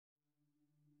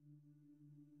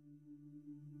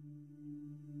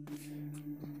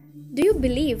Do you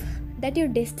believe that your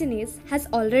destinies has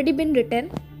already been written?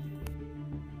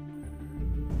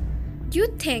 Do you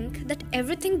think that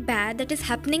everything bad that is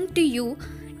happening to you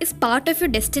is part of your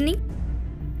destiny?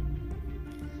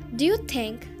 Do you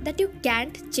think that you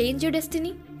can't change your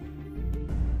destiny?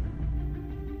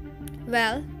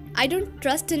 Well, I don't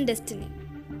trust in destiny.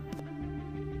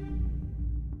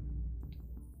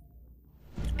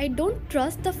 I don't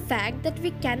trust the fact that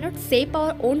we cannot shape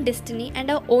our own destiny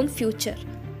and our own future.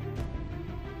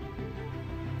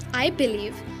 I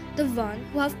believe the one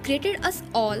who have created us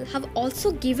all have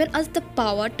also given us the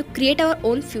power to create our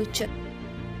own future.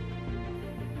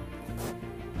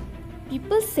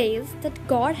 People says that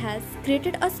God has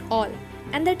created us all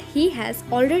and that He has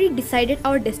already decided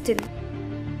our destiny.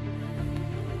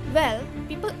 Well,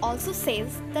 people also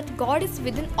says that God is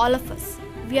within all of us.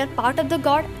 We are part of the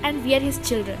God and we are His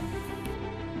children.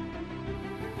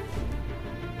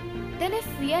 Then if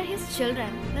we are His children,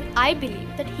 then I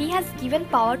believe that He has given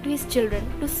power to His children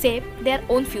to shape their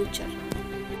own future.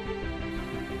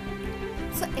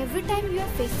 So every time you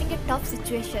are facing a tough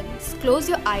situation, just close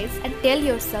your eyes and tell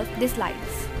yourself these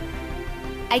lines.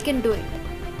 I can do it.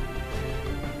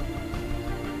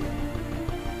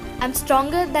 I'm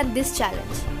stronger than this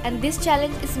challenge, and this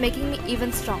challenge is making me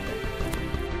even stronger.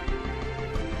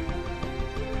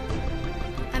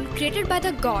 I'm created by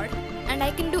the God and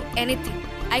I can do anything.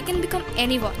 I can become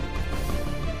anyone.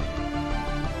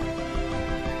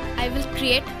 I will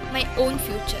create my own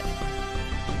future.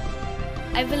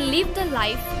 I will live the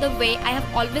life the way I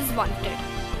have always wanted.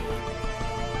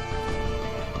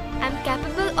 I'm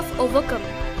capable of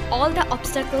overcoming all the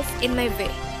obstacles in my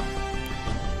way.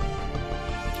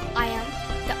 I am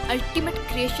the ultimate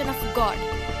creation of God.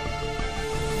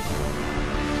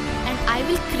 And I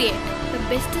will create the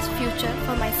bestest future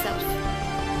for myself.